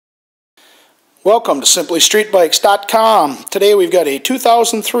Welcome to SimplyStreetBikes.com. Today we've got a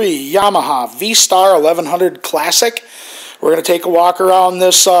 2003 Yamaha Vstar 1100 Classic. We're going to take a walk around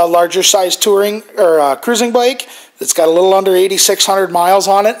this larger size touring or cruising bike. It's got a little under 8,600 miles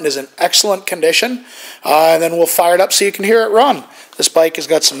on it and is in excellent condition. And then we'll fire it up so you can hear it run. This bike has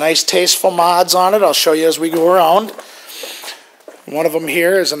got some nice tasteful mods on it. I'll show you as we go around. One of them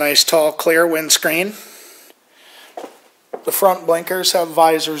here is a nice tall clear windscreen. The front blinkers have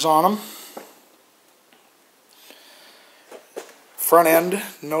visors on them. Front end,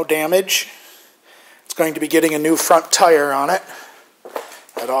 no damage. It's going to be getting a new front tire on it.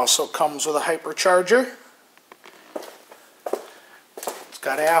 It also comes with a hypercharger. It's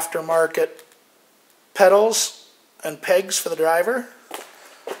got aftermarket pedals and pegs for the driver,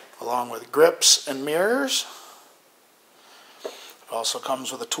 along with grips and mirrors. It also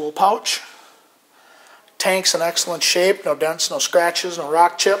comes with a tool pouch. Tank's in excellent shape, no dents, no scratches, no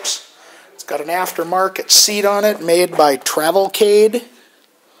rock chips. It's got an aftermarket seat on it made by Travelcade,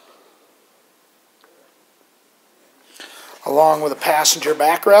 along with a passenger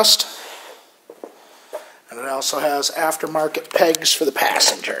backrest. And it also has aftermarket pegs for the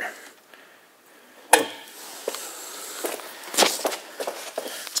passenger.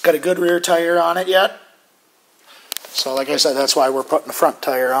 It's got a good rear tire on it yet. So like I said, that's why we're putting the front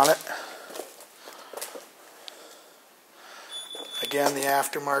tire on it. Again, the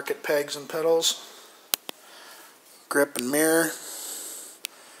aftermarket pegs and pedals, grip and mirror,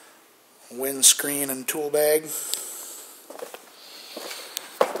 windscreen and tool bag.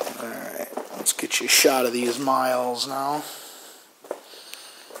 Alright, let's get you a shot of these miles now.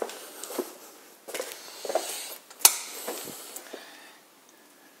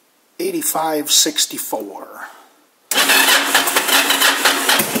 $85.64.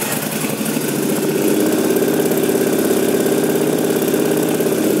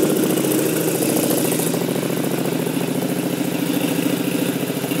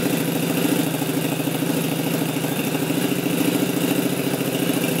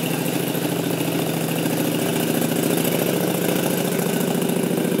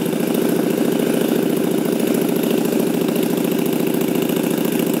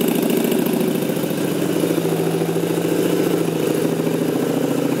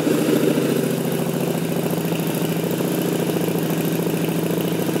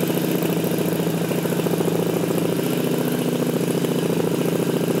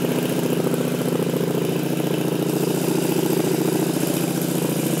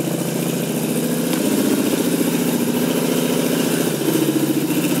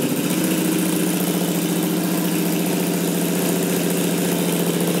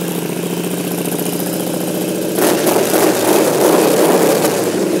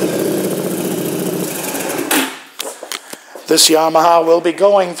 This Yamaha will be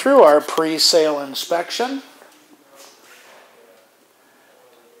going through our pre-sale inspection.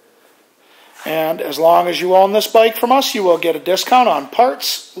 And as long as you own this bike from us, you will get a discount on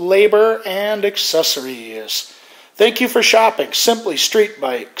parts, labor, and accessories. Thank you for shopping.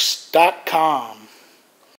 SimplyStreetBikes.com.